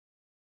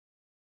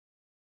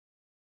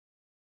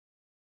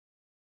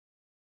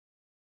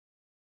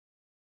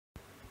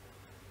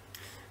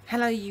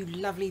Hello you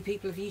lovely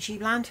people of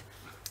YouTube land,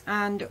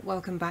 and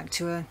welcome back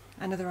to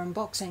another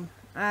unboxing.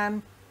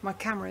 My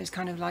camera is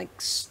kind of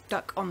like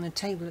stuck on the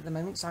table at the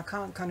moment, so I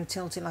can't kind of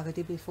tilt it like I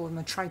did before with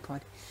my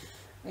tripod.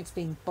 It's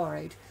been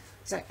borrowed.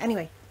 So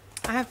anyway,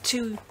 I have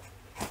two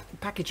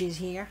packages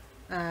here,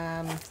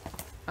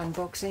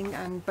 unboxing,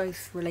 and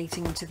both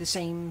relating to the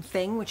same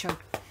thing, which I've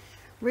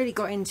really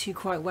got into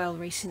quite well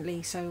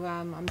recently, so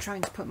I'm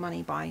trying to put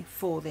money by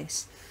for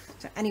this.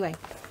 So anyway,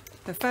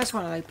 the first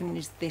one I'll open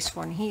is this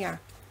one here.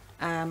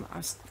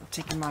 I've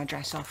taken my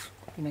address off,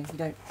 you know,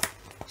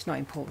 it's not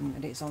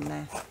important that it's on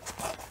there,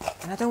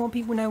 and I don't want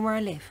people to know where I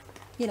live,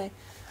 you know.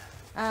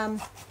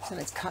 So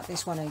let's cut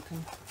this one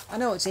open. I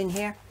know what's in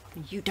here,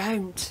 you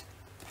don't.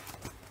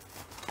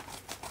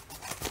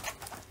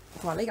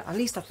 Well, at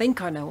least I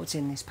think I know what's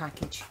in this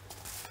package.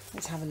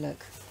 Let's have a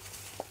look.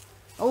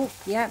 Oh,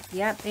 yeah,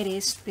 it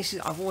is.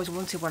 I've always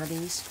wanted one of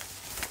these.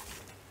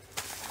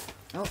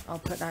 Oh, I'll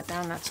put that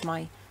down. That's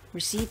my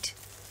receipt.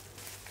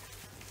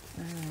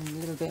 And a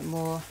little bit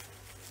more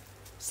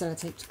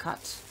sellotape to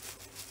cut.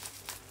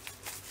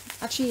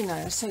 Actually, no,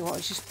 let's tell you what,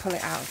 let's just pull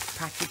it out of the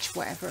package,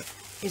 whatever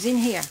is in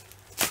here.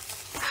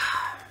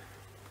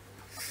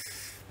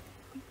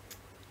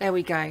 There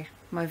we go.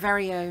 My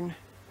very own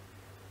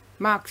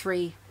Mark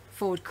III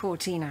Ford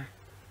Cortina.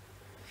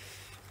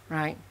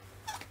 Right.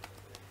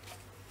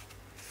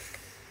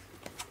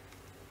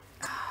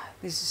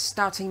 This is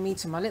starting me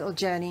to my little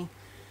journey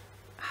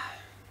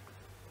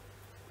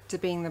to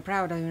being the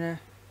proud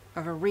owner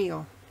of a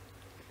real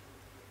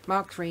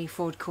Mark III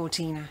Ford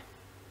Cortina.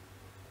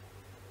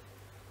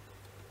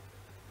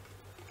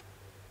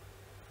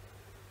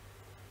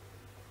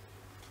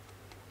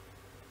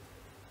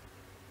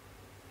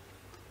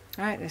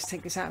 Alright, let's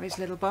take this out of its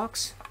little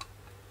box.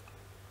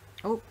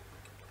 Oh,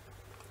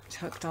 it's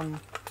hooked on.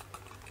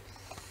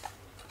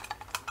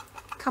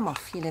 Come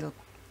off, you little...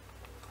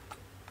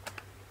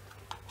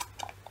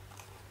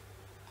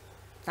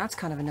 That's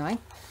kind of annoying.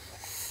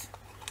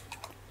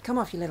 Come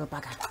off, you little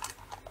bugger.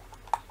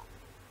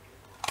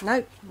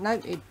 No,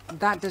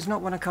 that does not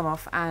want to come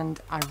off,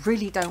 and I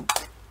really don't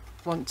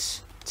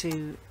want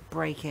to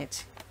break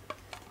it.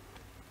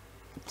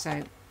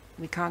 So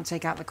we can't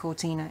take out the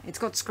Cortina. It's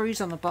got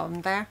screws on the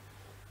bottom there,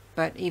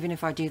 but even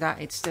if I do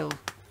that, it's still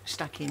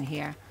stuck in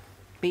here.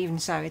 But even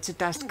so, it's a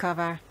dust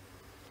cover,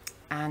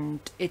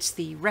 and it's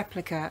the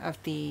replica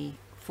of the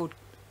Ford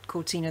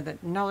Cortina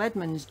that Noel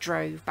Edmonds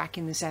drove back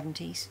in the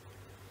 70s.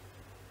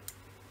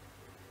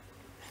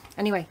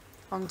 Anyway,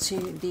 on to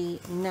the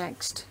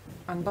next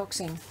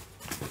unboxing.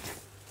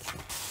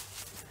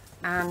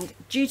 And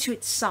due to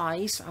its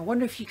size, I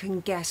wonder if you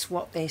can guess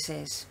what this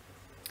is.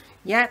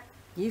 Yep,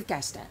 you've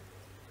guessed it.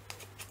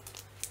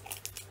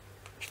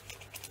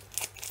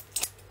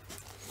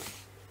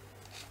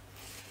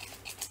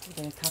 We're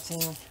going to cut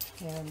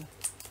in.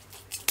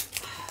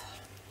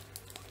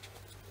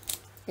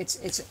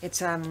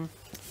 It's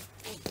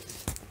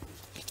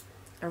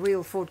a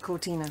real Ford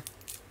Cortina.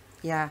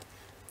 Yeah,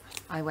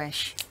 I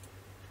wish.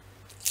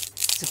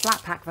 It's a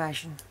flat pack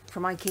version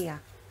from IKEA.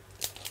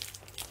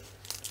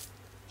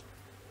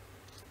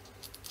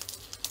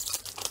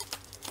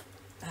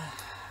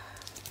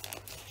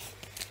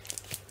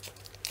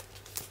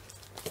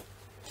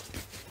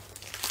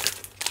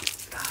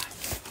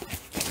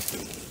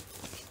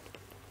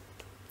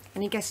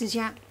 Any guesses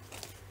yet?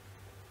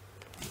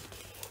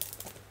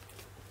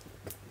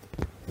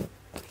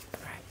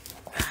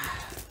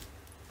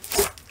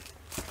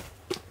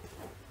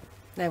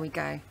 There we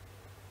go.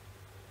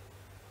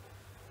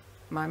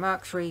 My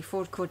Mark III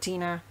Ford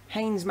Cortina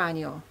Haynes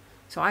manual,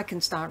 so I can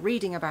start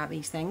reading about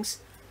these things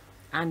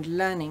and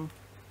learning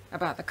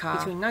about the car.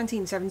 Between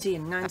 1970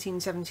 and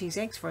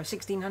 1976 for a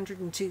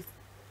 1602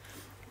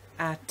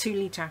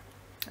 2-litre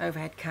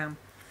overhead cam.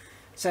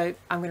 So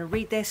I'm going to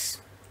read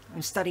this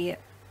and study it,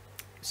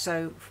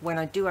 so when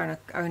I do own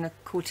a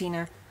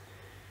Cortina,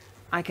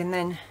 I can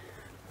then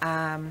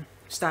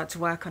start to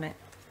work on it.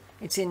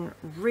 It's in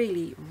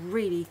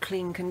really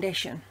clean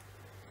condition.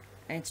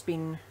 It's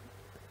been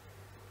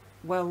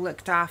well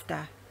looked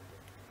after,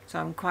 so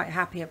I'm quite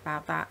happy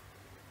about that.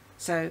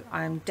 So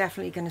I'm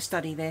definitely going to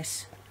study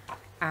this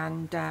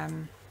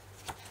and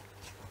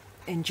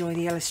enjoy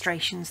the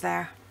illustrations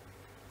there.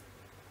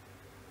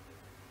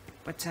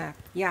 But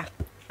yeah,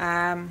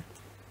 I'm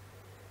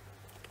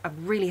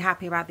really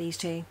happy about these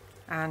two,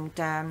 and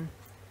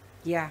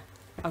yeah,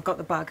 I've got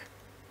the bug.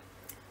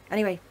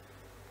 Anyway,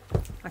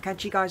 I'll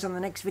catch you guys on the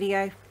next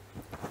video.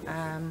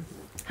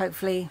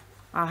 Hopefully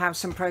I'll have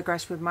some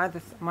progress with my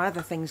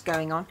other things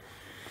going on,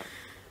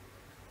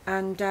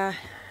 and